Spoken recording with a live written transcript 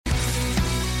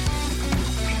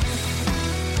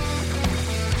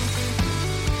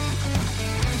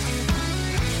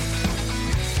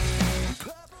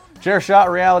Chairshot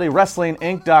Reality Wrestling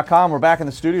Inc.com. We're back in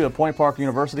the studio at Point Park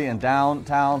University in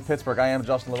downtown Pittsburgh. I am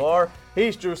Justin LeVar.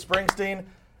 He's Drew Springsteen.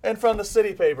 And from the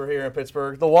city paper here in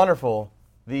Pittsburgh, the wonderful,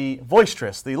 the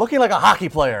boisterous, the looking like a hockey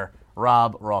player,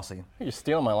 Rob Rossi. You're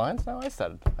stealing my lines now? I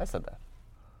said that.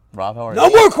 Rob, how are you?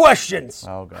 No more questions!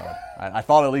 Oh, God. I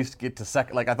thought at least get to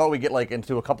second. I thought we'd get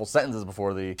into a couple sentences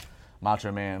before the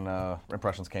Macho Man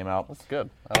impressions came out. That's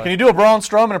good. Can you do a Braun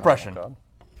Strowman impression? Oh,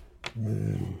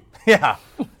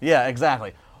 Yeah,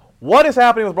 exactly. What is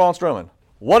happening with Braun Strowman?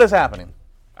 What is happening?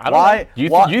 I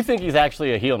don't know. You think he's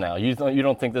actually a heel now? You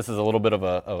don't think this is a little bit of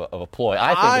a ploy?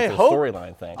 I think it's a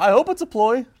storyline thing. I hope it's a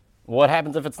ploy. What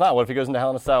happens if it's not? What if he goes into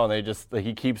Hell in a Cell and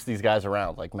he keeps these guys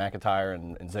around like McIntyre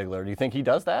and Ziggler? Do you think he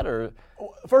does that, or?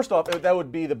 First off, that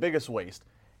would be the biggest waste.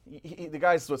 The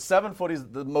guy's 7 foot. He's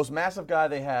the most massive guy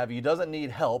they have. He doesn't need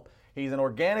help. He's an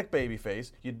organic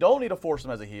babyface. You don't need to force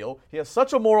him as a heel. He has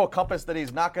such a moral compass that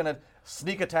he's not going to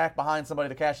sneak attack behind somebody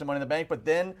to cash the Money in the Bank. But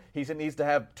then he needs to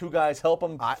have 2 guys help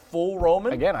him full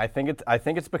Roman. Again, I think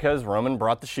it's because Roman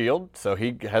brought the Shield, so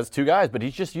he has 2 guys, but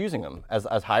he's just using them as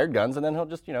hired guns, and then he'll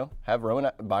just have Roman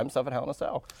by himself at Hell in a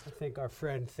Cell. I think our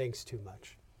friend thinks too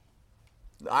much.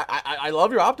 I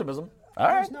love your optimism. All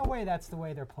right. There's no way that's the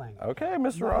way they're playing. Okay,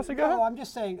 Mr. Rossi, go ahead. No, I'm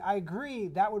just saying, I agree.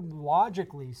 That would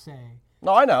logically say.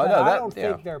 No, I know. But No, I don't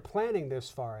think they're planning this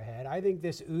far ahead. I think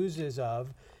this oozes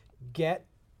of get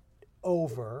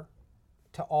over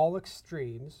to all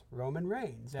extremes Roman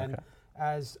Reigns. And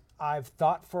as I've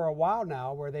thought for a while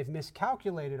now, where they've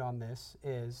miscalculated on this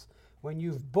is when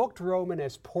you've booked Roman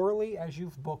as poorly as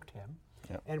you've booked him,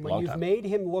 and when you've made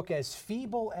him look as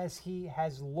feeble as he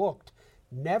has looked,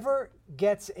 never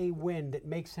gets a win that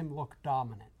makes him look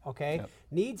dominant, okay?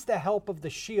 Needs the help of the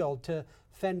Shield to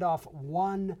fend off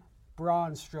one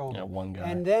Braun Strowman. Yeah, one guy.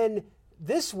 And then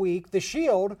this week, the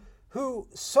Shield, who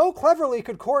so cleverly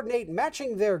could coordinate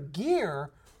matching their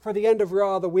gear for the end of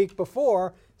Raw the week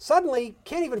before, suddenly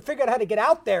can't even figure out how to get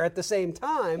out there at the same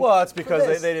time. Well, that's because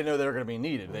they didn't know they were going to be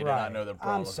needed. They did not know that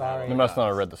Braun I'm was sorry. They must not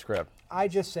have read the script. I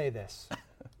just say this.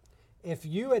 If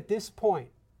you at this point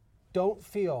don't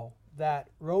feel that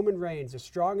Roman Reigns is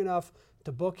strong enough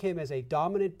to book him as a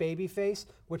dominant babyface,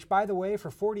 which, by the way,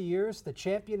 for 40 years, the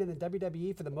champion in the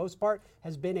WWE, for the most part,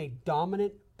 has been a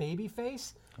dominant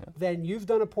babyface, then you've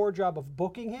done a poor job of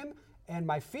booking him. And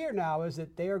my fear now is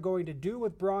that they are going to do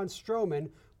with Braun Strowman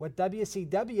what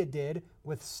WCW did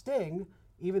with Sting,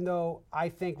 even though I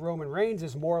think Roman Reigns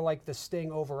is more like the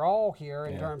Sting overall here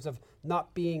in terms of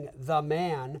not being the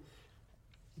man.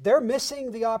 They're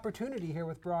missing the opportunity here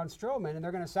with Braun Strowman, and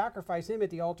they're going to sacrifice him at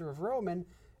the altar of Roman.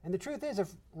 And the truth is, if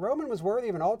Roman was worthy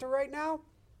of an altar right now,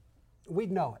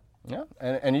 we'd know it. Yeah,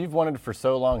 and you've wanted for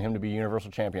so long him to be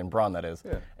Universal Champion, Braun, that is.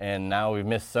 Yeah. And now we've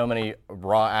missed so many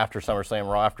Raw after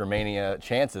SummerSlam, Raw after Mania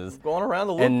chances. Going around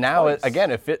the loop. And now,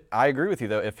 I agree with you,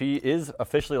 though. If he is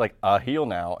officially like a heel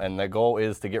now, and the goal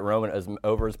is to get Roman as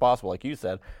over as possible, like you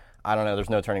said, I don't know. There's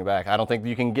no turning back. I don't think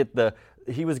you can get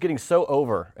he was getting so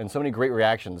over and so many great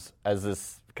reactions as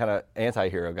this kind of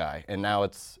anti-hero guy, and now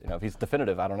it's if he's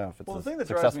definitive, I don't know if it's the thing that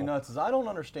successful. drives me nuts is I don't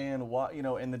understand why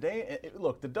in the day.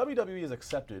 Look, the WWE is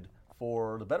accepted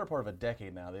for the better part of a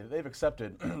decade now. They've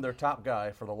accepted their top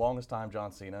guy for the longest time,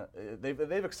 John Cena.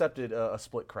 They've accepted a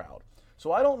split crowd.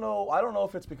 So I don't know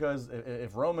if it's because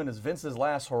if Roman is Vince's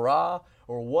last hurrah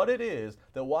or what it is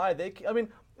that why they. I mean,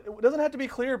 it doesn't have to be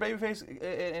clear babyface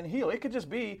and heel. It could just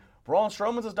be Braun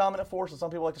Strowman's his dominant force, and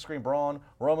some people like to scream Braun.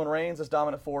 Roman Reigns is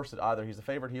dominant force, that either he's a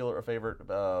favorite heel or a favorite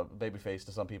babyface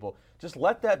to some people. Just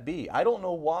let that be. I don't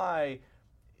know why.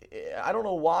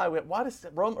 Why does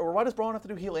Braun have to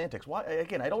do heel antics? Why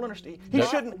again? I don't understand. He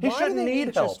shouldn't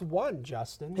need help. Just one,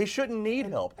 Justin. He shouldn't need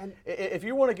help. And if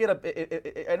you want to get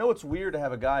I know it's weird to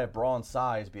have a guy of Braun's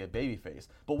size be a babyface,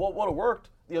 but what would have worked?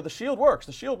 The Shield works.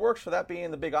 The Shield works for that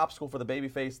being the big obstacle for the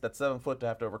babyface that's 7 foot to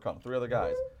have to overcome 3 other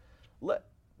guys. Let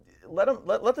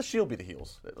the Shield be the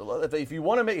heels. If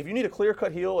you need a clear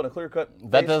cut heel and a clear cut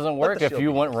that doesn't work if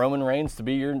you want Roman Reigns to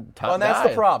be your top and that's guy.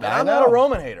 the problem. I'm not a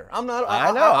Roman hater. I'm not.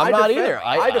 I know. I'm not either.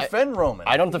 I defend Roman.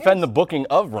 I don't defend the booking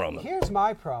of Roman. Here's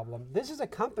my problem. This is a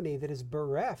company that is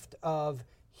bereft of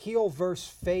heel versus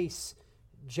face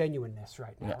genuineness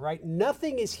right now, right?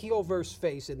 Nothing is heel versus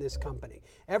face in this company.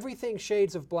 Everything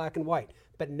shades of black and white.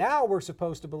 But now we're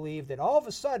supposed to believe that all of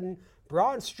a sudden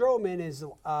Braun Strowman is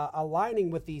aligning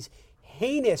with these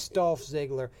heinous Dolph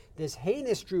Ziggler, this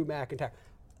heinous Drew McIntyre.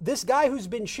 This guy who's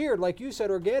been cheered, like you said,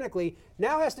 organically,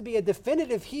 now has to be a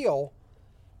definitive heel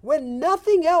when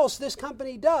nothing else this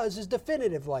company does is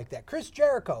definitive like that. Chris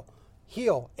Jericho,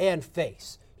 heel and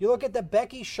face. You look at the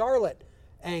Becky Charlotte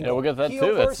angle. Yeah, we'll get that Heel too.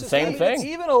 It's the versus same heel. thing.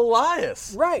 Even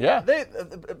Elias. Right. Yeah.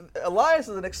 Elias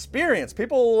is an experience.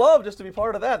 People love just to be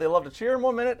part of that. They love to cheer him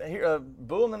 1 minute,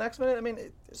 boo him the next minute. I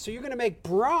mean, So you're going to make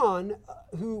Braun,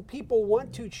 who people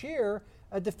want to cheer,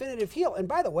 a definitive heel. And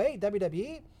by the way,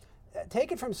 WWE,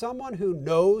 take it from someone who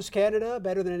knows Canada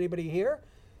better than anybody here.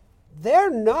 They're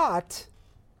not.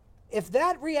 If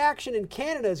that reaction in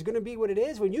Canada is going to be what it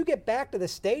is, when you get back to the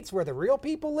States where the real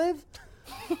people live,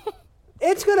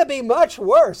 it's going to be much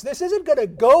worse. This isn't going to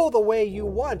go the way you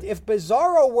want. If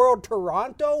Bizarro World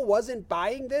Toronto wasn't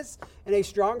buying this in a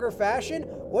stronger fashion,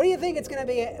 what do you think it's going to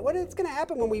be? What is going to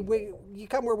happen when you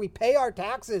come where we pay our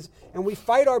taxes and we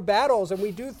fight our battles and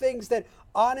we do things that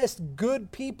honest,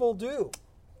 good people do?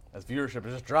 as viewership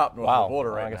has just dropped north Wow. of the border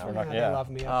Well, I right guess now. we're not- They yeah. love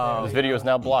me up there. This video is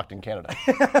now blocked in Canada.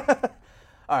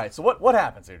 All right, so what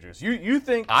happens here, Juice? You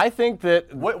think I think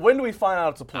that when do we find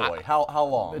out it's a ploy? How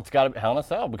long? it's got to be Hell in a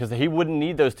Cell because he wouldn't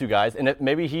need those two guys, and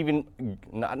maybe he even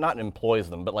not employs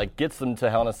them, but like gets them to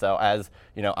Hell in a Cell as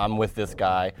I'm with this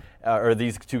guy or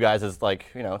these two guys as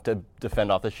to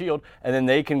defend off the Shield, and then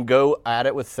they can go at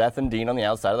it with Seth and Dean on the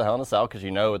outside of the Hell in a Cell because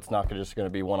it's not just going to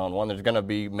be one-on-one. There's going to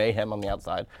be mayhem on the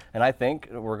outside, and I think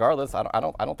regardless, I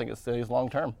don't think it stays long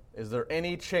term. Is there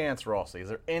any chance, Rossi? Is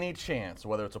there any chance,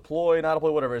 whether it's a ploy, not a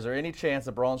ploy, whatever? Is there any chance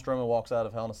that Braun Strowman walks out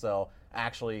of Hell in a Cell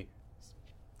actually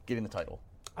getting the title?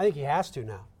 I think he has to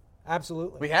now.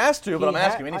 Absolutely. He has to, but I'm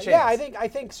asking you, any chance? Yeah, I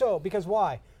think so. Because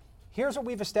why? Here's what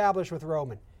we've established with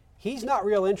Roman. He's not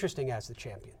real interesting as the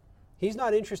champion. He's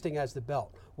not interesting as the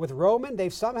belt. With Roman,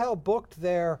 they've somehow booked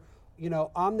their,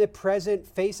 omnipresent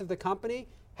face of the company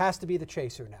has to be the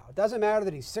chaser now. It doesn't matter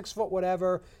that he's 6 foot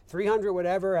whatever, 300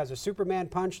 whatever, has a Superman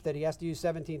punch that he has to use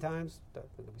 17 times.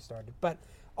 We started. But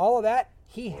all of that,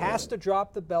 he has to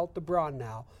drop the belt to Braun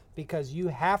now because you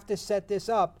have to set this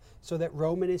up so that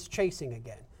Roman is chasing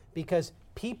again because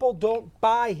people don't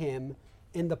buy him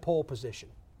in the pole position.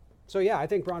 So, yeah, I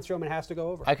think Braun Strowman has to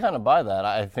go over. I kind of buy that.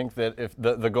 I think that if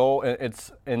the goal,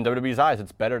 it's in WWE's eyes,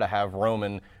 it's better to have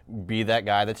Roman be that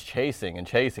guy that's chasing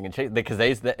because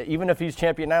even if he's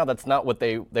champion now, that's not what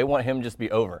they want him just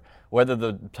be over, whether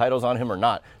the title's on him or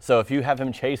not. So if you have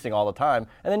him chasing all the time,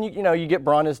 and then you get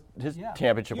Braun his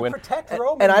championship you win, protect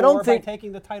Roman and I don't more think by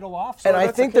taking the title off. and I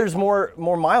think there's more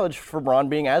mileage for Braun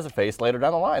being as a face later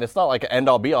down the line. It's not like an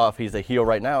end-all be-all if he's a heel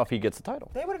right now if he gets the title.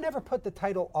 They would have never put the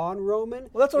title on Roman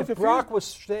Well, that's what if I'm Brock confused. was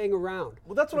staying around.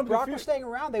 Well, that's what if I'm Brock was confused. staying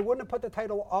around, they wouldn't have put the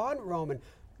title on Roman.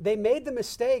 They made the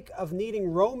mistake of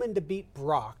needing Roman to beat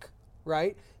Brock,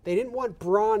 right? They didn't want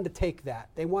Braun to take that.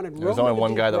 They wanted Roman was only to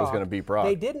one beat guy that was Brock. gonna beat Brock.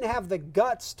 They didn't have the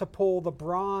guts to pull the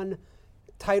Braun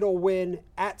title win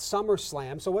at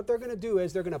SummerSlam. So what they're going to do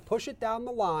is they're going to push it down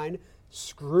the line,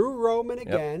 screw Roman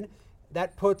again.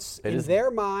 That puts in just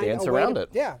their mind dance a way around to- it.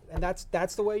 Yeah, and that's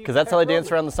the way you. Because that's how they dance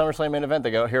Roman. around the SummerSlam main event.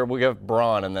 They go, here, we'll give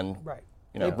Braun, and then Right.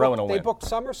 Roman will win. They booked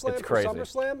SummerSlam It's for crazy.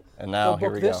 SummerSlam. And now they'll here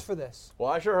book we this go. for this.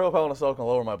 Well, I sure hope Hell in a Cell can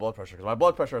lower my blood pressure because my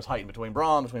blood pressure is heightened between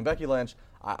Braun, between Becky Lynch,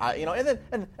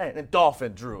 and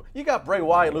Dolphin Drew. You got Bray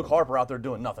Wyatt, Luke Harper out there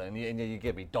doing nothing, and you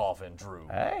give me Dolphin Drew.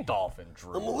 Hey. Dolphin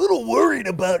Drew. I'm a little worried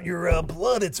about your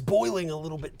blood. It's boiling a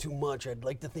little bit too much. I'd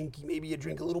like to think maybe you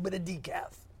drink a little bit of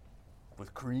decaf.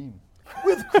 With cream.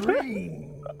 With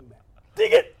cream.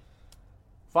 Dig it!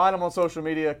 Find him on social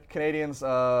media. Canadians,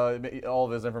 all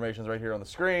of his information is right here on the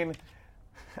screen.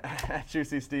 At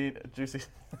Juicy Steen.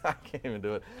 I can't even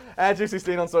do it. At Juicy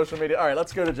Steen on social media. All right,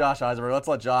 let's go to Josh Eisenberg. Let's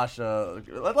let Josh.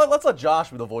 Let's let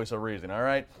Josh be the voice of reason. All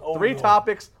right. 3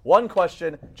 topics, 1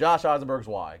 question. Josh Eisenberg's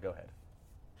why. Go ahead.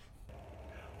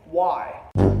 Why?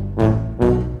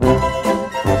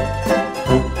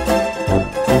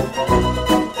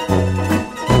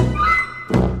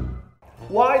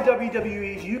 Why,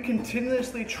 WWE, do you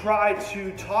continuously try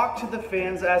to talk to the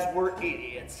fans as we're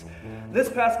idiots? This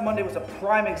past Monday was a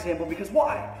prime example because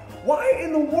why? Why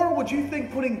in the world would you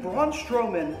think putting Braun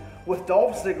Strowman with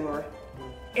Dolph Ziggler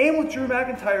and with Drew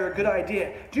McIntyre a good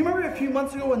idea? Do you remember a few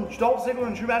months ago when Dolph Ziggler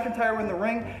and Drew McIntyre were in the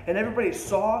ring and everybody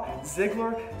saw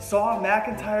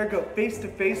McIntyre go face to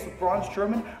face with Braun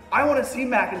Strowman? I want to see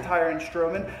McIntyre and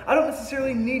Strowman. I don't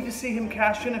necessarily need to see him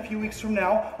cash in a few weeks from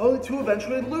now, only to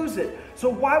eventually lose it. So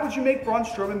why would you make Braun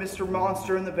Strowman Mr.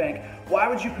 Monster in the Bank? Why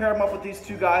would you pair him up with these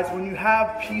two guys when you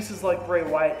have pieces like Bray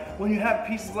Wyatt, when you have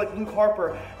pieces like Luke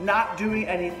Harper not doing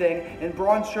anything, and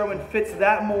Braun Strowman fits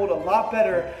that mold a lot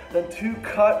better than 2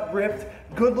 cut, ripped,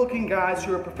 good-looking guys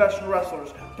who are professional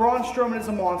wrestlers. Braun Strowman is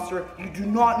a monster. You do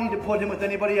not need to put him with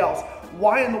anybody else.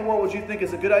 Why in the world would you think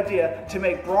it's a good idea to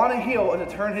make Braun a heel and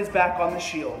to turn his back on the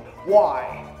Shield?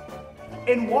 Why?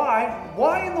 And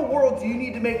why in the world do you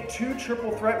need to make 2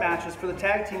 triple threat matches for the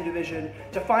tag team division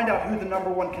to find out who the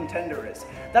 #1 contender is?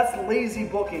 That's lazy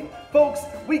booking. Folks,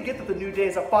 we get that the New Day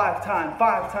is a 5-time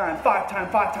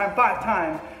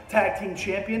tag team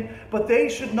champion, but they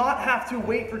should not have to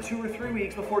wait for 2 or 3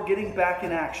 weeks before getting back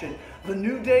in action. The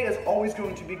New Day is always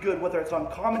going to be good, whether it's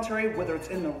on commentary, whether it's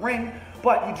in the ring,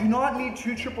 but you do not need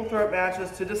 2 triple threat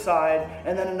matches to decide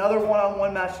and then another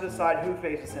one-on-one match to decide who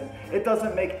faces him. It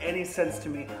doesn't make any sense to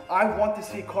me. I want to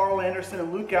see Carl Anderson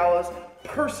and Luke Gallows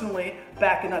personally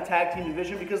back in that tag team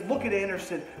division, because look at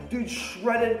Anderson, dude,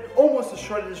 shredded, almost as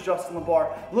shredded as Justin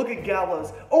LaBar. Look at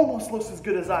Gallows, almost looks as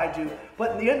good as I do.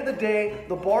 But at the end of the day,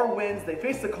 the Bar wins. They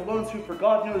face the Colognes, who for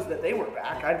God knows that they were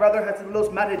back. I'd rather have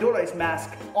Los Matadores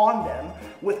mask on them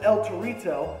with El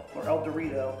Torito, or El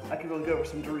Dorito. I could really go for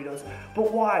some Doritos.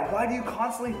 But why? Why do you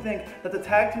constantly think that the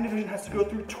tag team division has to go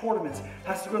through tournaments,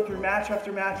 has to go through match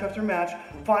after match after match,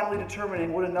 finally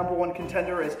determining what a #1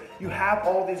 contender is? You have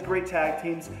all these great tag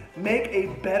teams. Make a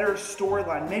better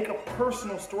storyline. Make a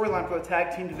personal storyline for the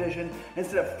tag team division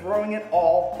instead of throwing it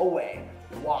all away.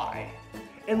 Why?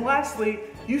 And lastly,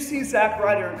 you see Zack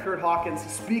Ryder and Kurt Hawkins,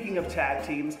 speaking of tag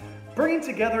teams, bringing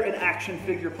together an action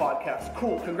figure podcast.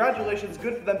 Cool, congratulations,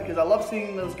 good for them, because I love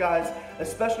seeing those guys,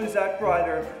 especially Zack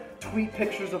Ryder, tweet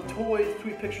pictures of toys,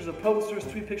 tweet pictures of posters,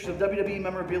 tweet pictures of WWE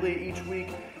memorabilia each week,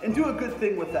 and do a good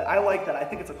thing with that. I like that. I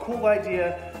think it's a cool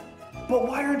idea. But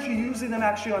why aren't you using them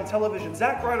actually on television?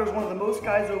 Zack Ryder is one of the most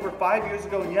guys over 5 years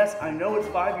ago, and yes, I know it's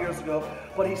 5 years ago,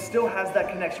 but he still has that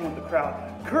connection with the crowd.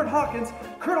 Kurt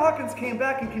Hawkins came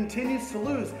back and continues to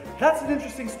lose. That's an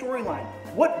interesting storyline.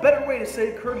 What better way to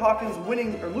save Kurt Hawkins'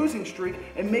 winning or losing streak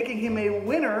and making him a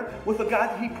winner with a guy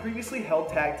that he previously held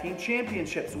tag team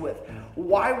championships with?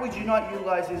 Why would you not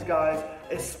utilize these guys,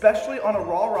 especially on a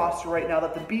Raw roster right now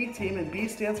that the B team, and B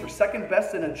stands for second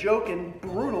best and a joke and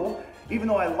brutal, even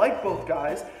though I like both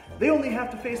guys, they only have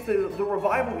to face the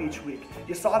Revival each week.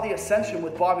 You saw the Ascension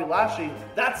with Bobby Lashley.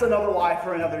 That's another why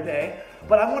for another day.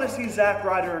 But I want to see Zack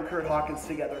Ryder and Kurt Hawkins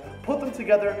together. Put them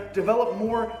together, develop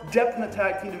more depth in the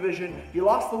tag team division. You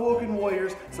lost the Woken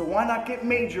Warriors, so why not get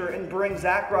major and bring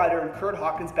Zack Ryder and Kurt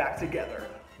Hawkins back together?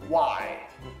 Why?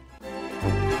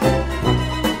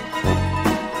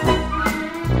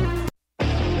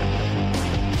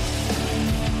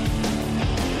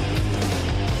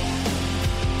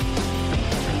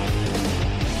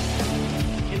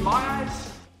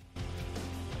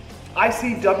 I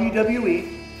see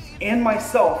WWE and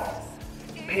myself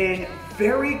paying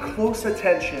very close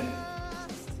attention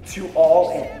to All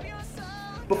In.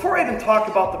 Before I even talk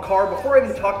about the card, before I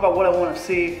even talk about what I want to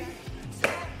see,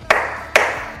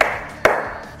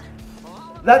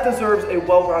 that deserves a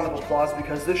well-round of applause,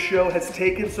 because this show has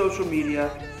taken social media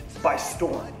by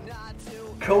storm.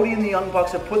 Cody and the Young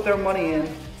Bucks have put their money in,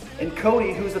 and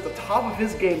Cody, who's at the top of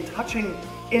his game, touching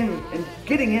in and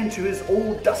getting into his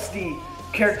old dusty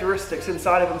characteristics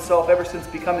inside of himself ever since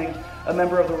becoming a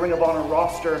member of the Ring of Honor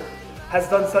roster, has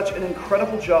done such an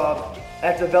incredible job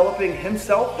at developing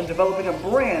himself and developing a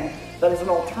brand that is an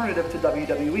alternative to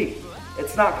WWE.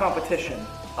 It's not competition.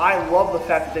 I love the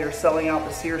fact that they are selling out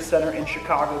the Sears Center in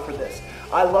Chicago for this.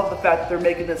 I love the fact that they're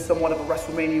making this somewhat of a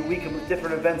WrestleMania weekend with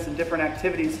different events and different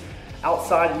activities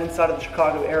outside and inside of the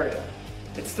Chicago area.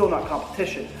 It's still not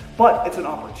competition, but it's an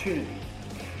opportunity.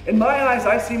 In my eyes,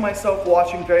 I see myself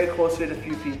watching very closely at a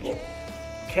few people.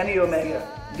 Kenny Omega,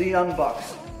 the Young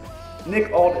Bucks,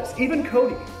 Nick Aldis, even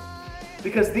Cody.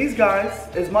 Because these guys,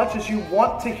 as much as you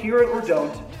want to hear it or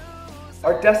don't,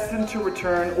 are destined to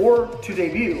return or to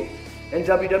debut in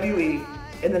WWE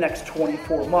in the next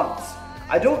 24 months.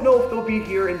 I don't know if they'll be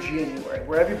here in January,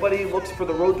 where everybody looks for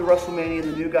the road to WrestleMania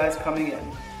and the new guys coming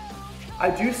in.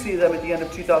 I do see them at the end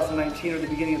of 2019 or the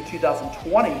beginning of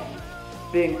 2020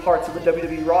 being parts of the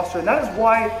WWE roster, and that is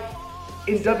why,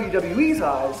 in WWE's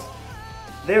eyes,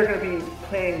 they're going to be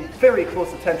paying very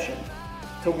close attention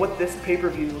to what this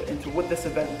pay-per-view and to what this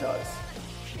event does.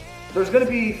 There's going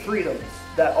to be freedoms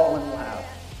that All In will have.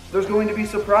 There's going to be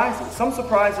surprises, some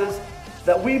surprises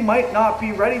that we might not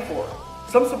be ready for.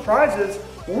 Some surprises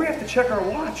where we have to check our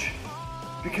watch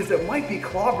because it might be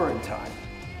clobbering time.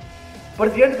 But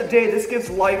at the end of the day, this gives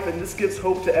life and this gives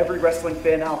hope to every wrestling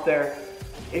fan out there.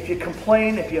 If you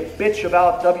complain, if you bitch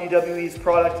about WWE's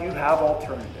product, you have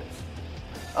alternatives.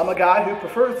 I'm a guy who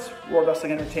prefers World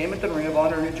Wrestling Entertainment than Ring of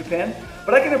Honor and New Japan,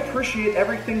 but I can appreciate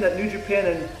everything that New Japan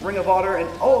and Ring of Honor and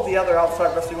all of the other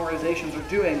outside wrestling organizations are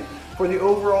doing for the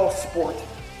overall sport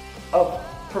of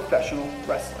professional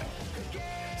wrestling.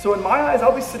 So in my eyes,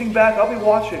 I'll be sitting back, I'll be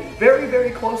watching very,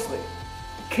 very closely.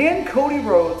 Can Cody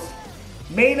Rhodes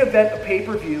main event a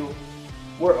pay-per-view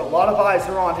where a lot of eyes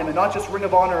are on him, and not just Ring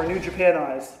of Honor or New Japan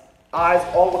eyes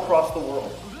all across the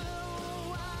world.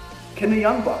 Can the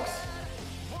Young Bucks,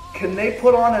 can they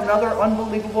put on another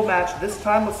unbelievable match, this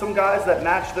time with some guys that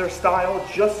match their style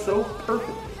just so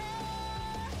perfectly?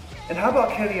 And how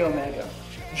about Kenny Omega?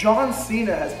 John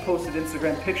Cena has posted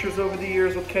Instagram pictures over the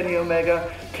years with Kenny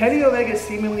Omega. Kenny Omega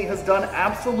seemingly has done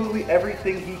absolutely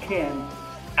everything he can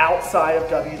outside of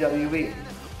WWE.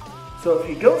 So if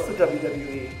he goes to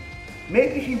WWE,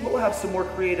 maybe he will have some more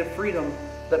creative freedom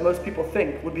that most people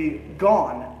think would be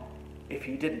gone if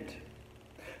he didn't.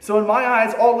 So in my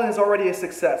eyes, All In is already a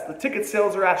success. The ticket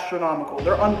sales are astronomical.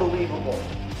 They're unbelievable.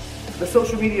 The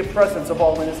social media presence of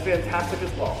All In is fantastic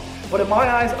as well. But in my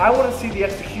eyes, I want to see the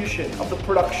execution of the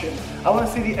production. I want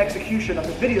to see the execution of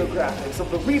the video graphics, of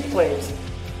the replays.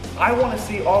 I want to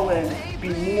see All In be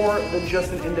more than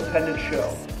just an independent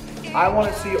show. I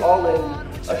want to see All In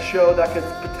a show that could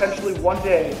potentially one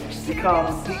day become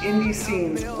the indie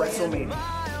scene's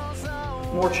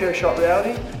WrestleMania. More Chair Shot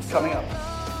Reality coming up.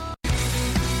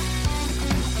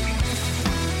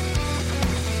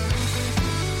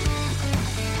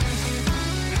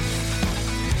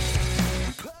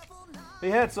 He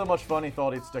had so much fun, he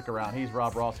thought he'd stick around. He's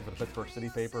Rob Rossi for the Pittsburgh City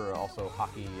Paper, also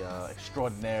hockey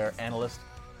extraordinaire analyst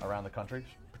around the country,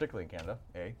 particularly in Canada.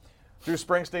 Drew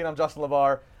Springsteen, I'm Justin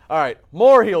LeVar. All right,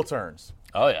 more heel turns.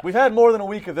 Oh yeah. We've had more than a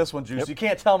week of this one, Juice. Yep. You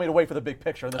can't tell me to wait for the big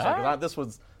picture of this one,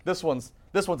 'cause this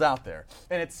one's out there,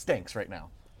 and it stinks right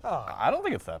now. I don't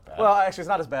think it's that bad. Well, actually, it's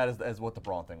not as bad as what the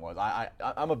Braun thing was.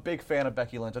 I'm a big fan of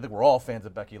Becky Lynch. I think we're all fans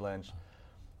of Becky Lynch.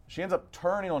 She ends up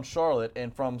turning on Charlotte,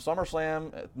 and from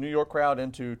SummerSlam, New York crowd,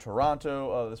 into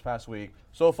Toronto this past week,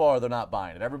 so far they're not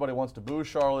buying it. Everybody wants to boo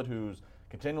Charlotte, who's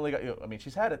continually got, I mean,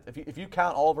 she's had it, if you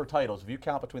count all of her titles, if you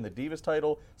count between the Divas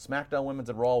title, SmackDown Women's,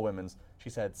 and Raw Women's,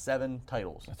 she's had 7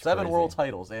 titles. That's 7 crazy. world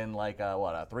titles in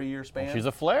a 3-year span? She's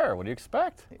a Flair. What do you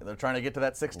expect? They're trying to get to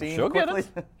that 16 She'll quickly.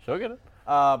 get it. She'll get it.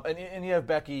 And you have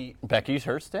Becky. Becky's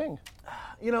her Sting.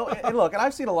 And look, and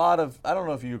I've seen a lot of, I don't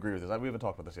know if you agree with this, we haven't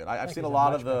talked about this yet. I've seen a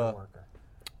lot of the.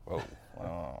 Whoa.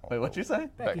 Oh. Wait, what'd you say?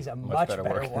 Becky's a much better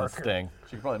worker. than Sting.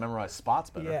 She could probably memorize spots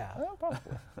better. Yeah.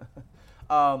 Possibly.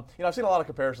 I've seen a lot of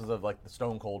comparisons of the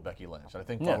Stone Cold Becky Lynch. I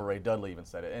think Bubba Ray Dudley even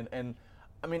said it. And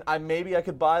I mean, maybe I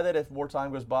could buy that if more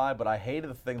time goes by, but I hated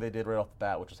the thing they did right off the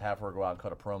bat, which is have her go out and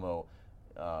cut a promo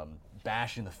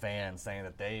bashing the fans, saying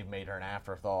that they've made her an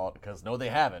afterthought, because no, they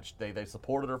haven't. They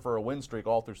supported her for a win streak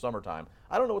all through summertime.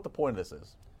 I don't know what the point of this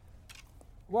is.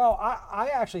 Well, I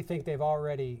actually think they've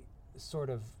already sort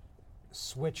of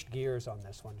switched gears on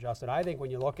this one, Justin. I think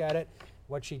when you look at it,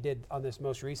 what she did on this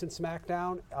most recent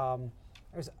SmackDown,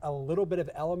 there's a little bit of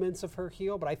elements of her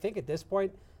heel, but I think at this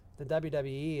point, the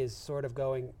WWE is sort of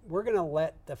going, we're going to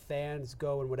let the fans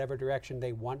go in whatever direction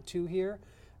they want to here.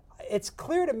 It's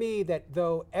clear to me that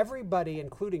though everybody,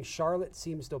 including Charlotte,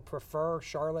 seems to prefer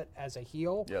Charlotte as a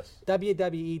heel, Yes.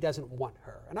 WWE doesn't want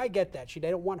her. And I get that. They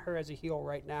don't want her as a heel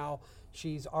right now.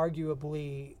 She's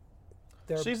arguably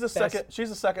She's the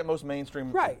second most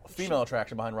mainstream female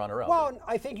attraction behind Ronda Rousey. Well,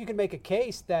 I think you can make a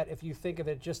case that if you think of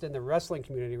it just in the wrestling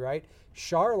community, right?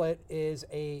 Charlotte is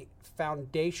a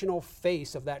foundational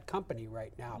face of that company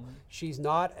right now. Mm-hmm. She's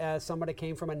not as somebody that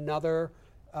came from another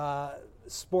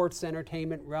sports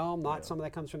entertainment realm, not someone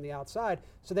that comes from the outside.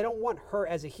 So they don't want her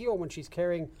as a heel when she's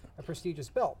carrying a prestigious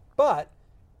belt. But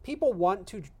people want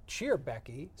to cheer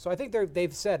Becky. So I think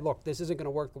they've said, look, this isn't going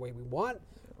to work the way we want.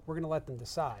 We're going to let them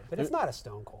decide. But it's not a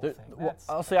Stone Cold thing. Well,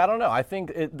 I'll say, I don't know. I think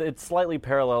it slightly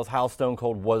parallels how Stone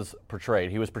Cold was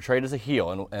portrayed. He was portrayed as a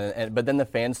heel, but then the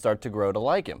fans start to grow to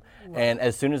like him. Right. And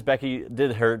as soon as Becky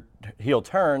did her heel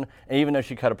turn, and even though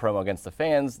she cut a promo against the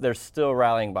fans, they're still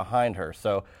rallying behind her.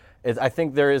 So I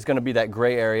think there is going to be that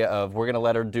gray area of we're going to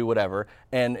let her do whatever.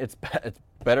 And it's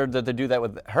better that they do that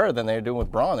with her than they're doing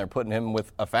with Braun. They're putting him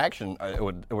with a faction, it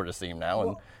would seem now.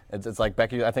 Well, and it's like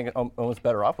Becky, I think, almost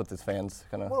better off with his fans.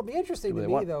 Well, it'll be interesting to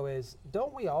me, though, is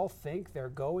don't we all think they're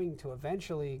going to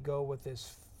eventually go with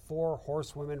this 4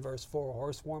 horsewomen versus 4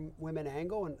 horsewomen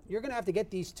angle? And you're going to have to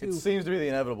get these two. It seems to be the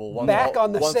inevitable. Back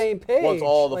on the same page. Once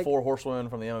all the 4 horsewomen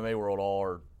from the MMA world all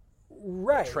are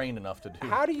trained enough to do.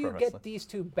 How do you get these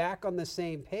two back on the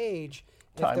same page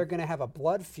if they're going to have a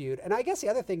blood feud? And I guess the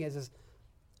other thing is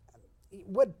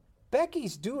what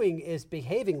Becky's doing is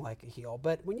behaving like a heel.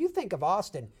 But when you think of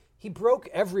Austin, he broke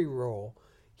every rule.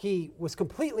 He was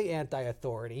completely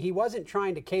anti-authority. He wasn't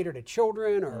trying to cater to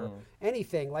children or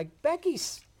anything. Like,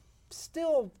 Becky's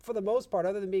still, for the most part,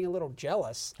 other than being a little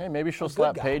jealous. Hey, maybe she'll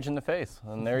slap Paige in the face,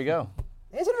 and there you go.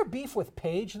 Isn't her beef with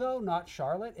Paige, though, not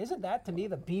Charlotte? Isn't that, to me,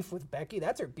 the beef with Becky?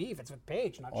 That's her beef. It's with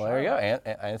Paige, not Charlotte. Well, there you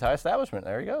go. Anti-establishment.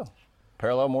 There you go.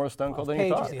 parallel more with Stone Cold than you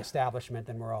Paige is thought. the establishment,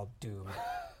 then we're all doomed.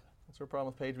 What's her problem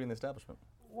with Paige being the establishment?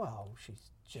 Well, she's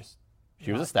just.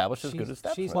 She was established as she's- good as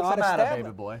establishment. She's What's not the matter, established.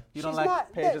 baby boy? You She's don't like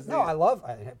not, Paige as No, the- I love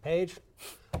Paige.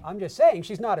 I'm just saying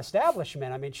she's not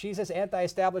establishment. I mean, she's as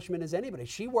anti-establishment as anybody.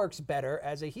 She works better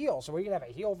as a heel. So we're gonna have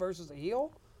a heel versus a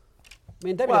heel. I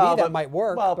mean, WWE that might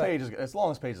work. Well, but Paige is, as long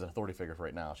as Paige is an authority figure for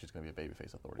right now, she's going to be a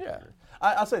babyface authority Yeah. figure.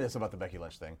 I'll say this about the Becky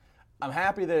Lynch thing. I'm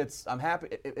happy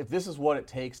if this is what it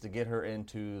takes to get her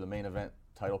into the main event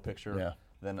title picture. Yeah.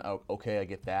 Then okay, I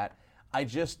get that. I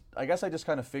guess I just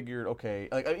kind of figured, okay,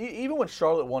 like even when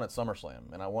Charlotte won at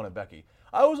SummerSlam and I wanted Becky,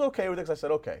 I was okay with it because I said,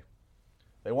 okay,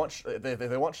 they want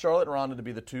Charlotte and Ronda to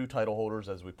be the two title holders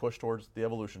as we push towards the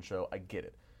Evolution show. I get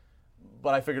it.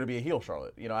 But I figured it'd be a heel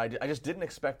Charlotte. You know, I just didn't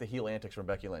expect the heel antics from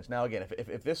Becky Lynch. Now, again,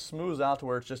 if this smooths out to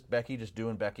where it's just Becky just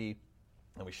doing Becky,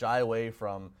 and we shy away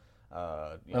from,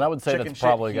 And I would say chicken that's shit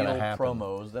probably going to heel happen.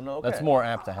 promos, then okay. That's more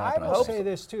apt to I happen. will think. say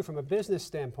this too, from a business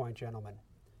standpoint, gentlemen.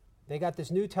 They got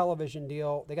this new television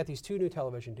deal. They got these two new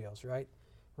television deals, right?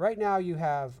 Right now you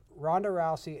have Ronda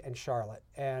Rousey and Charlotte,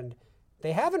 and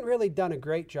they haven't really done a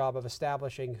great job of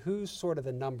establishing who's sort of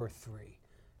the number three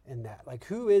in that. Like,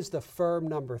 who is the firm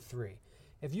number three?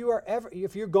 If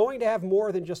you're going to have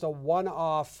more than just a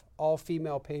one-off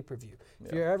all-female pay-per-view,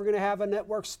 if you're ever going to have a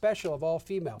network special of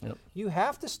all-female, you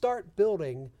have to start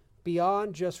building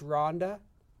beyond just Ronda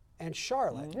and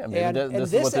Charlotte. Yeah, maybe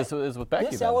this is what this is with Becky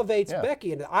This then. elevates Yeah.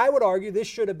 Becky, and I would argue this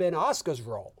should have been Asuka's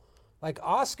role. Like,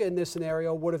 Asuka in this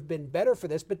scenario would have been better for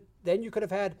this, but then you could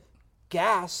have had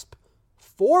gasp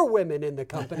 4 women in the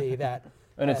company that.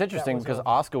 And it's that interesting was because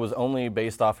on. Asuka was only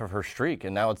based off of her streak,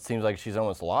 and now it seems like she's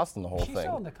almost lost in the whole She's thing.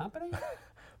 still in the company.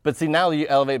 But see, now you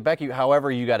elevate Becky,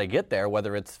 however you got to get there,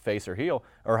 whether it's face or heel,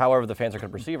 or however the fans are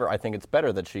going to perceive her. I think it's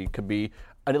better that she could be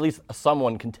at least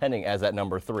someone contending as that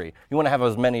number 3. You want to have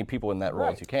as many people in that role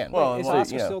as you can. Well, Is well,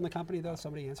 Asuka you know. still in the company though?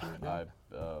 Somebody answer it. No?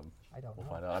 I don't We'll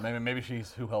know. find out. Maybe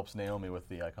she's who helps Naomi with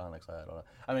the Iconics. I don't know.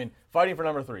 I mean, fighting for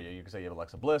number 3, you could say you have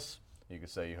Alexa Bliss. You could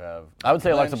say you have. I would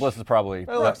say Alexa Lynch. Bliss is probably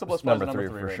Alexa Bliss number number 3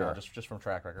 3 for right sure. now, just from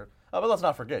track record. But let's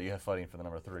not forget, you have fighting for the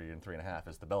number 3 and 3.5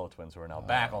 is the Bella Twins, who are now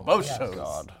back on both shows.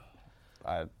 God,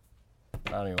 I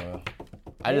don't even want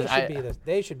to.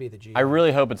 They should be the G. I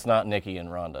really hope it's not Nikki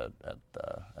and Ronda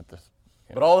at this.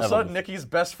 But all of a sudden, Nikki's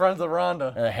best friends with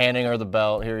Ronda. handing her the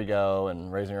belt, here you go,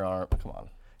 and raising her arm. Come on.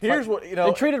 Here's what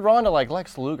They treated Ronda like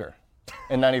Lex Luger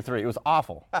in '93. It was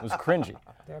awful. It was cringy.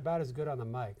 They're about as good on the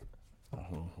mic.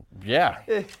 Yeah.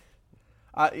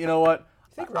 You know what?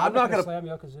 Think I'm Ronda not could gonna. slam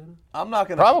Yokozuna? I'm not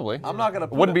gonna. Probably. I'm not gonna.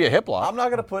 It wouldn't be a hip lock. I'm not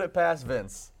gonna put it past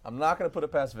Vince. I'm not gonna put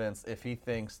it past Vince if he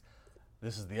thinks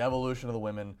this is the evolution of the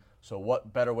women. So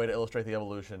what better way to illustrate the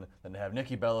evolution than to have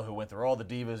Nikki Bella, who went through all the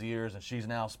Divas years, and she's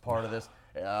now part of this,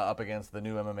 up against the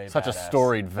new MMA Such a badass.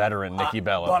 storied veteran, Nikki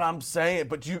Bella. But I'm saying,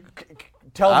 but you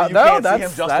tell me you no, can't see him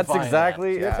that's justifying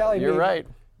exactly. You're telling you're me right.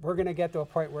 we're going to get to a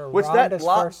point where Which that Ronda's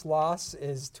first loss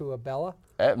is to a Bella?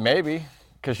 Maybe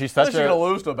because she's that. such She's a. gonna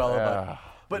lose to a Bella,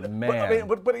 but I man.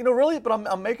 mean, but you know, really, but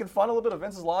I'm making fun a little bit of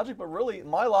Vince's logic, but really,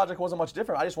 my logic wasn't much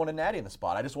different. I just wanted Natty in the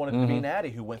spot. I just wanted to be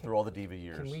Natty, who went through all the Diva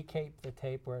years. Can we cape the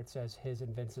tape where it says his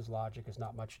and Vince's logic is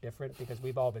not much different? Because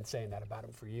we've all been saying that about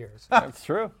him for years. That's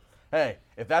true. Hey,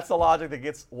 if that's the logic that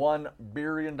gets $1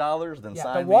 billion, then Yeah,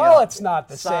 sign the me up. wallet's not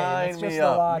the same. Sign It's me just the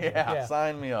up. logic. Yeah, Yeah.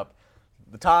 sign me up.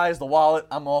 The ties, the wallet,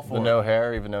 I'm all for The it. no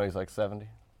hair, even though he's like 70.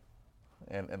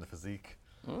 And the physique.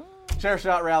 Chair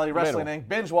Shot Rally, Wrestling Debatable. Inc.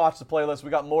 Binge watch the playlist. We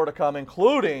got more to come,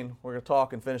 including, we're going to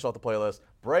talk and finish off the playlist,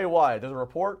 Bray Wyatt. There's a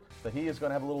report that he is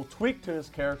going to have a little tweak to his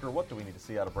character. What do we need to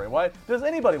see out of Bray Wyatt? Does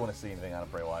anybody want to see anything out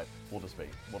of Bray Wyatt? We'll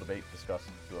debate, discuss,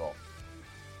 do it all.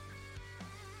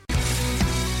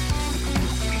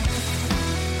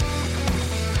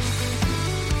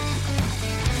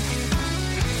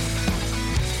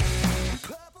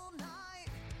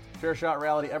 Fair Shot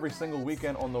Reality every single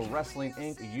weekend on the Wrestling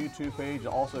Inc. YouTube page.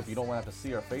 Also, if you don't want to have to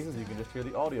see our faces, you can just hear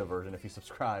the audio version if you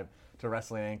subscribe to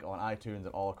Wrestling Inc. on iTunes and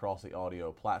all across the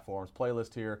audio platforms.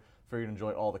 Playlist here for you to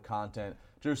enjoy all the content.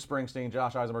 Bruce Springsteen,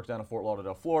 Josh Eisenberg's down in Fort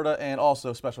Lauderdale, Florida, and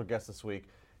also special guest this week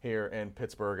here in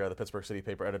Pittsburgh, the Pittsburgh City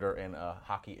paper editor and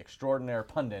hockey extraordinaire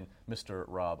pundit, Mr.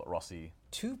 Rob Rossi.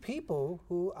 2 people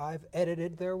who I've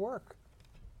edited their work.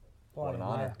 Boy, What an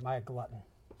honor. My glutton.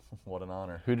 What an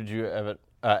honor. Who did you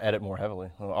edit more heavily?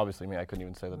 Well, obviously me. I couldn't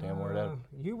even say the damn word edit.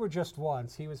 You were just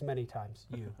once. He was many times.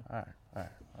 You. All right.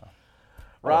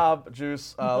 Rob,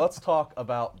 Juice, let's talk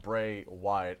about Bray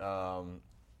Wyatt.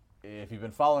 If you've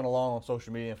been following along on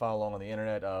social media and following along on the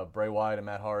internet, Bray Wyatt and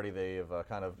Matt Hardy, they have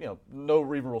kind of,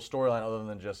 no even real storyline other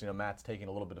than just, Matt's taking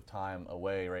a little bit of time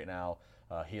away right now,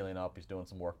 healing up. He's doing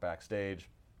some work backstage.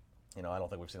 I don't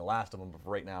think we've seen the last of him, but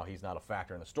right now he's not a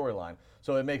factor in the storyline.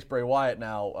 So it makes Bray Wyatt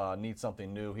now need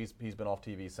something new. He's been off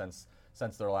TV since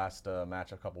their last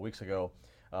match a couple weeks ago.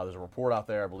 There's a report out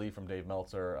there, I believe, from Dave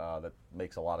Meltzer that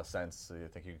makes a lot of sense. I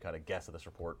think you can kind of guess at this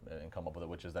report and come up with it,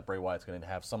 which is that Bray Wyatt's going to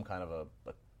have some kind of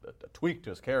a tweak to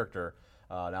his character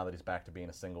now that he's back to being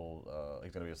a single.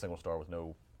 He's going to be a single star with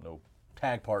no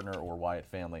tag partner or Wyatt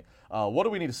family. What do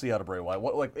we need to see out of Bray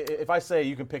Wyatt? If I say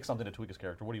you can pick something to tweak his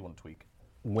character, what do you want to tweak?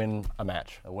 Win a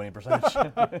match. A winning percentage.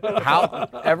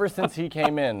 Ever since he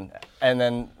came in and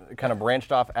then kind of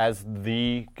branched off as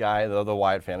the guy, the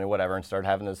Wyatt family, whatever, and started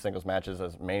having those singles matches,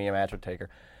 as Mania match with Taker,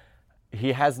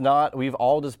 he has not. We've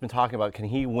all just been talking about, can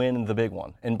he win the big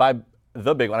one? And by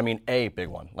the big one, I mean a big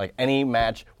one. Like any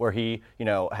match where he,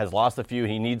 has lost a few,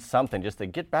 he needs something just to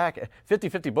get back.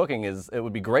 50-50 booking it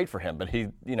would be great for him, but he,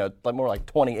 more like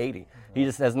 20-80. He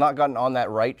just has not gotten on that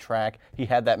right track. He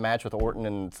had that match with Orton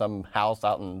in some house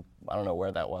out in, I don't know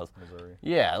where that was. Missouri.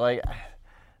 Yeah,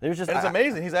 there's just. And it's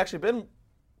amazing. He's actually been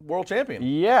world champion.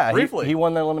 Yeah, briefly. He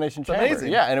won the Elimination Chamber.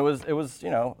 Amazing. Yeah, and it was that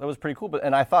was pretty cool.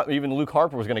 And I thought even Luke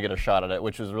Harper was going to get a shot at it,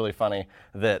 which was really funny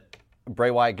that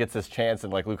Bray Wyatt gets his chance,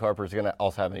 and Luke Harper's going to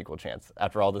also have an equal chance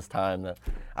after all this time.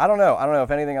 I don't know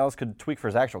if anything else could tweak for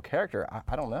his actual character.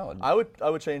 I don't know. I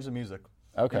would change the music.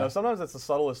 Okay. Sometimes that's the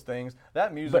subtlest things.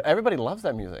 That music. But everybody loves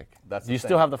that music. Do you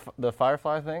still have the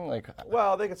Firefly thing?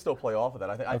 Well, they could still play off of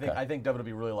that. I think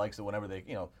WWE really likes it whenever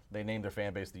they name their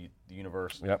fan base the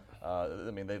universe. Yep.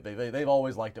 They've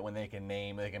always liked it when they can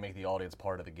make the audience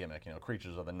part of the gimmick.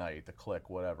 Creatures of the Night, the Click,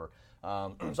 whatever.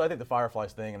 So I think the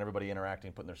Fireflies thing and everybody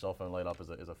interacting, putting their cell phone light up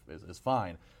is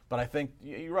fine. But I think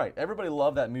you're right. Everybody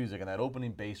loved that music and that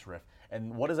opening bass riff.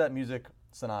 And what is that music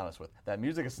synonymous with? That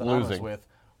music is synonymous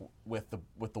with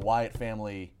the Wyatt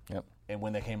family. Yep. And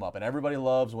when they came up. And everybody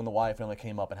loves when the Wyatt family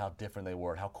came up and how different they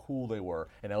were and how cool they were.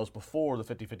 And that was before the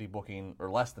 50-50 booking,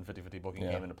 or less than 50-50 booking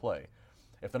came into play.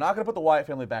 If they're not going to put the Wyatt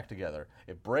family back together,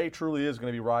 if Bray truly is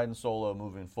going to be riding solo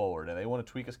moving forward, and they want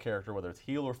to tweak his character, whether it's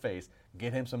heel or face,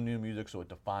 get him some new music so it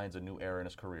defines a new era in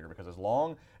his career. Because as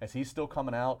long as he's still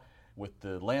coming out with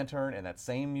the lantern and that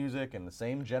same music and the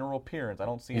same general appearance, I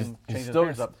don't see him changing his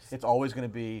appearance up. It's always going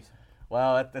to be,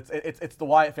 well, it's the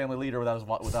Wyatt family leader without his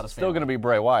family. Still going to be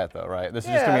Bray Wyatt, though, right? This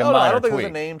is just going to be a minor I don't think tweak. there's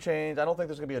a name change. I don't think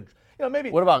there's going to be maybe.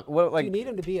 What about you need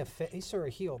him to be a face or a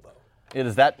heel, though? Did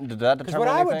that determine what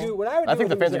I would anything? do, I think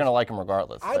the fans are going to like him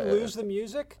regardless. I'd lose the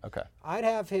music. Okay. I'd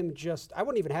have him I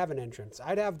wouldn't even have an entrance.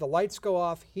 I'd have the lights go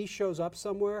off. He shows up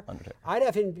somewhere. Undertaker. I'd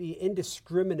have him be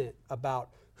indiscriminate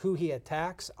about who he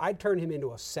attacks. I'd turn him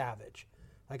into a savage.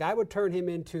 I would turn him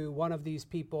into one of these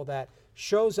people that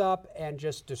shows up and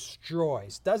just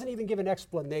destroys. Doesn't even give an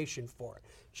explanation for it.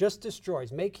 Just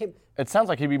destroys. Make him. It sounds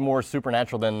like he'd be more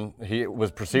supernatural than he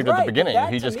was perceived at the beginning.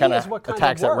 That, he to just me, kind is of what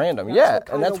attacks at random.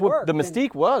 That's what the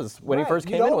mystique was when he first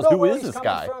came in. Was who is this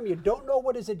guy? You don't know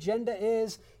what his agenda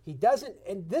is. He doesn't.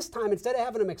 And this time, instead of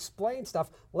having him explain stuff,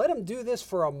 let him do this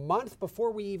for a month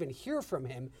before we even hear from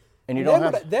him. And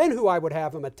then who I would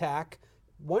have him attack.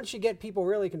 Once you get people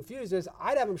really confused,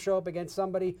 I'd have him show up against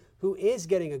somebody who is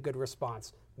getting a good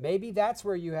response. Maybe that's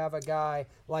where you have a guy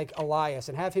like Elias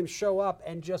and have him show up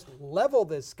and just level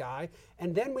this guy,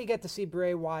 and then we get to see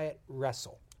Bray Wyatt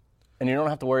wrestle. And you don't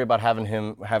have to worry about having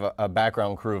him have a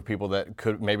background crew of people that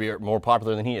could maybe are more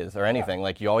popular than he is or anything.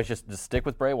 You always just stick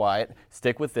with Bray Wyatt,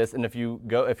 stick with this, and if you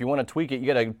want to tweak it, you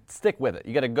got to stick with it.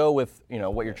 You got to go with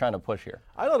what you're trying to push here.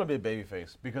 I let him be a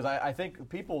babyface because I think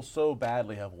people so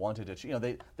badly have wanted it.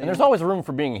 And there's always room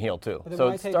for being a heel too.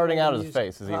 So starting out as a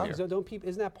face is easier.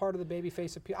 Isn't that part of the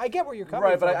babyface appeal? I get where you're coming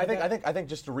from. Right, but I think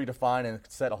just to redefine and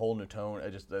set a whole new tone,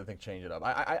 I think change it up.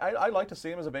 I like to see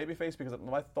him as a babyface because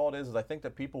my thought is I think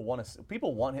that people want him.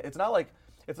 It's not like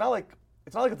it's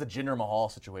a Jinder Mahal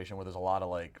situation where there's a lot of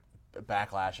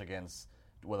backlash against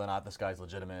whether or not this guy's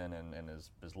legitimate and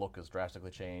his look is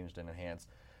drastically changed and enhanced.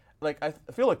 I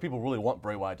feel like people really want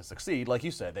Bray Wyatt to succeed. Like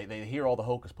you said, they hear all the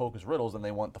hocus pocus riddles and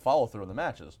they want the follow through in the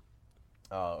matches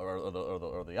or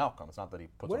the outcome. It's not that he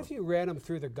puts. What if you ran him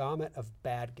through the gamut of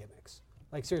bad gimmicks?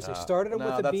 Seriously, started him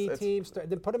with the B team,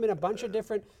 then put him in a bunch of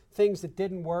different things that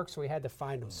didn't work, so he had to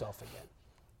find himself again.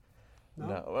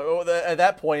 No. At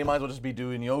that point, he might as well just be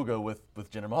doing yoga with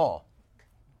Jinder Mahal.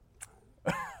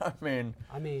 I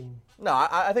mean, No,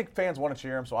 I think fans want to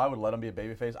cheer him, so I would let him be a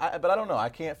babyface. But I don't know. I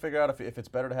can't figure out if it's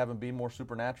better to have him be more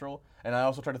supernatural. And I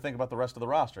also try to think about the rest of the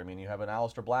roster. I mean, you have an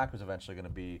Aleister Black who's eventually going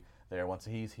to be there once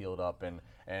he's healed up, and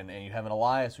you have an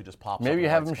Elias who just pops up. Maybe you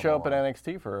and have lights him come show up at on.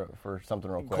 NXT for something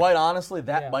real quick. Quite honestly,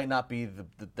 that Yeah. might not be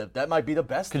that might be the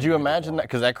best. Could thing you to do imagine for him. that?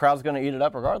 Because that crowd's going to eat it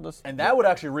up regardless. And that would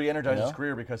actually re-energize his Yeah.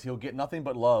 career because he'll get nothing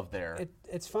but love there.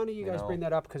 It's funny you guys know? bring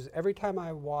that up because every time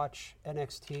I watch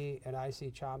NXT and I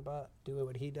see Ciampa doing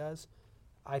what he does,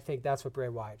 I think that's what Bray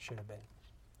Wyatt should have been.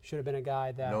 Should have been a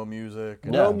guy that No music.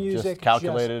 no Yeah, music, just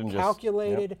calculated and just-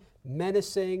 calculated,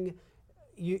 menacing.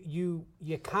 You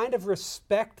kind of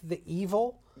respect the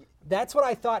evil. That's what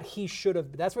I thought he should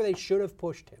have. That's where they should have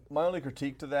pushed him. My only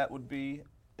critique to that would be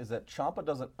is that Ciampa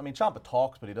doesn't. I mean, Ciampa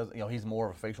talks, but he doesn't. You know, he's more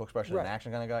of a facial expression and Right.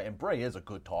 action kind of guy. And Bray is a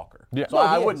good talker. Yeah. So No,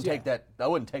 I he wouldn't is, take yeah. that. I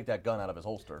wouldn't take that gun out of his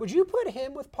holster. Would you put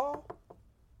him with Paul?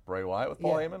 Bray Wyatt with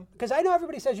Paul Heyman. Because I know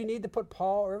everybody says you need to put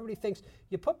Paul, or everybody thinks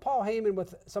you put Paul Heyman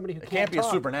with somebody who It can't be a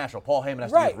talk. supernatural. Paul Heyman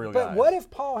has to Right, be a real but guy. what if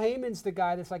Paul Heyman's the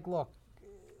guy that's like, look,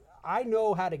 I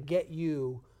know how to get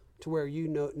you to where you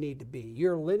need to be.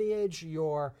 Your lineage,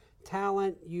 your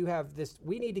talent, you have this.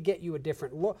 We need to get you a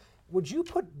different look. Would you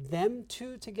put them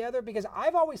two together? Because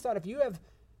I've always thought if you have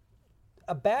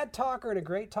a bad talker and a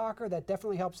great talker, that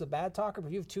definitely helps the bad talker. But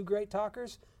if you have two great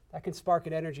talkers, that can spark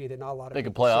an energy that not a lot of They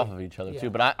people could play see. off of each other Yeah. too.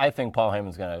 But I think Paul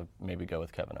Heyman's going to maybe go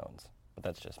with Kevin Owens. But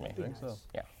that's just me. think so?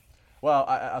 Yeah. Well,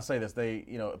 I'll say this: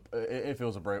 if it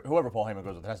was a Bray, whoever Paul Heyman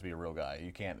goes with, it has to be a real guy.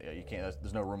 You can't.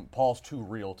 There's no room. Paul's too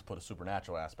real to put a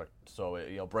supernatural aspect. So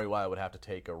Bray Wyatt would have to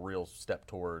take a real step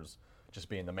towards just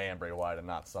being the man Bray Wyatt and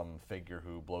not some figure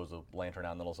who blows a lantern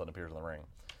out and then all of a sudden appears in the ring.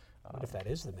 What if that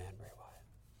is the man, Bray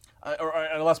Wyatt? Or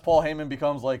unless Paul Heyman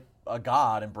becomes like a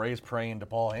god and Bray's praying to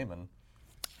Paul Heyman.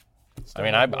 I mean, Still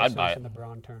I'd more buy sense it. in the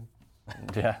Braun turn.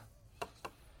 Yeah.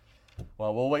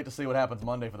 Well, we'll wait to see what happens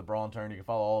Monday for the Braun turn. You can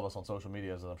follow all of us on social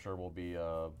media, as I'm sure we'll be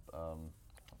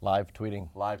Live tweeting.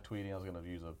 live tweeting. I was going to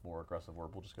use a more aggressive word.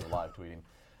 We'll just go live tweeting.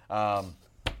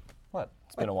 What?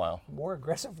 It's been a while. More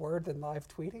aggressive word than live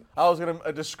tweeting? I was going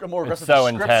to more It's aggressive so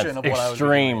description intense. of what I was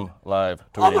Extreme doing. live I'm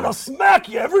tweeting. gonna smack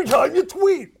you every time you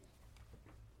tweet.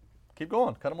 Keep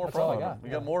going. Cut a more That's all I promo. got, We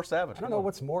yeah. got more savage. I don't Come know on.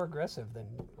 what's more aggressive than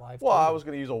live Well, tweeting. I was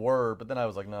going to use a word, but then I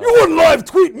was like, no. You wouldn't live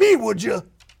tweet me, would you?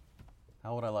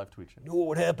 How would I live tweet you? You know what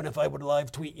would happen if I would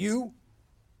live tweet you?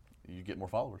 You get more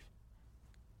followers.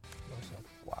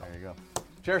 Wow. There you go.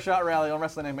 Chair Shot Rally on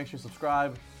Wrestling Inc. Make sure you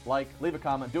subscribe, like, leave a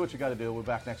comment, do what you got to do. We'll be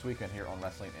back next weekend here on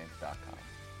WrestlingInc.com.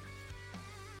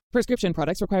 Prescription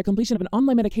products require completion of an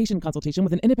online medication consultation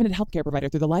with an independent healthcare provider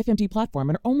through the LifeMD platform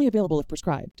and are only available if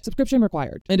prescribed. Subscription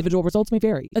required. Individual results may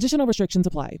vary. Additional restrictions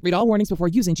apply. Read all warnings before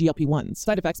using GLP-1s.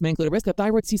 Side effects may include a risk of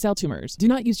thyroid C-cell tumors. Do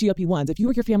not use GLP-1s if you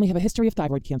or your family have a history of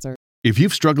thyroid cancer. If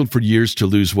you've struggled for years to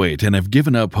lose weight and have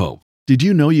given up hope, did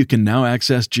you know you can now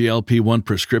access GLP-1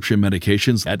 prescription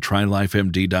medications at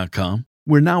TryLifeMD.com?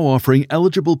 We're now offering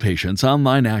eligible patients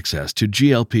online access to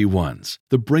GLP-1s,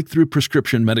 the breakthrough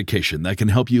prescription medication that can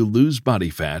help you lose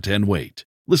body fat and weight.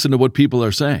 Listen to what people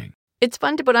are saying. It's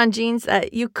fun to put on jeans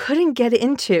that you couldn't get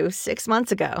into 6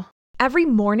 months ago. Every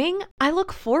morning, I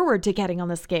look forward to getting on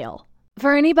the scale.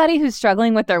 For anybody who's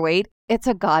struggling with their weight, it's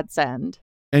a godsend.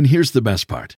 And here's the best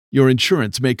part. Your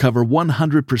insurance may cover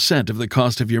 100% of the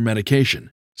cost of your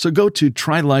medication. So go to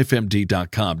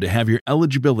TryLifeMD.com to have your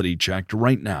eligibility checked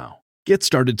right now. Get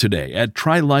started today at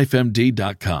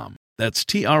TryLifeMD.com. That's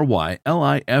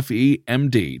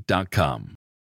TryLifeMD.com.